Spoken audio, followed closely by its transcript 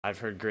I've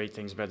heard great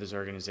things about this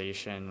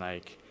organization.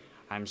 Like,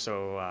 I'm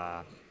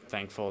so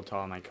thankful to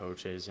all my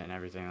coaches and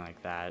everything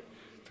like that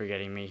for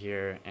getting me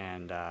here.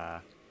 And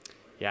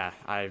yeah,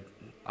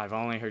 I've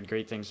only heard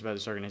great things about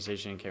this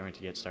organization and can't wait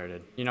to get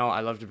started. You know, I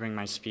love to bring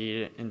my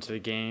speed into the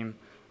game.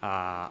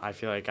 I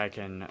feel like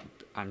I'm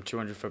a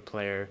 200-foot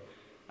player.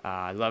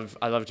 I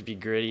love to be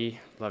gritty,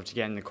 love to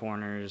get in the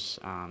corners,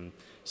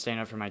 stand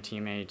up for my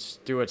teammates,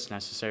 do what's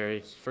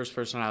necessary. First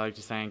person I like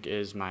to thank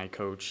is my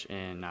coach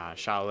in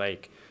Shaw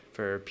Lake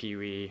for Pee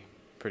Wee,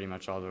 pretty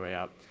much all the way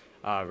up.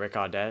 Rick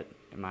Audette,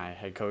 my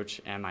head coach,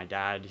 and my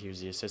dad, he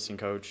was the assistant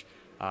coach.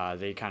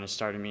 They kind of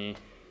started me,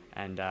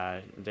 and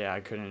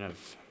I couldn't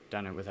have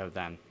done it without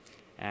them.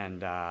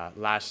 And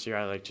last year,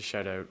 I like to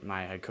shout out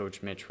my head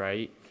coach, Mitch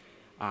Wright.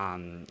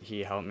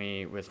 He helped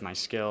me with my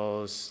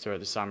skills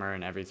throughout the summer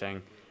and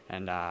everything,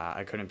 and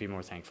I couldn't be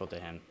more thankful to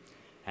him.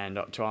 And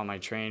to all my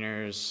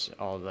trainers,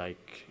 all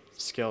like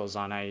skills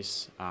on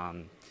ice,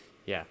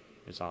 yeah,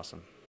 it's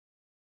awesome.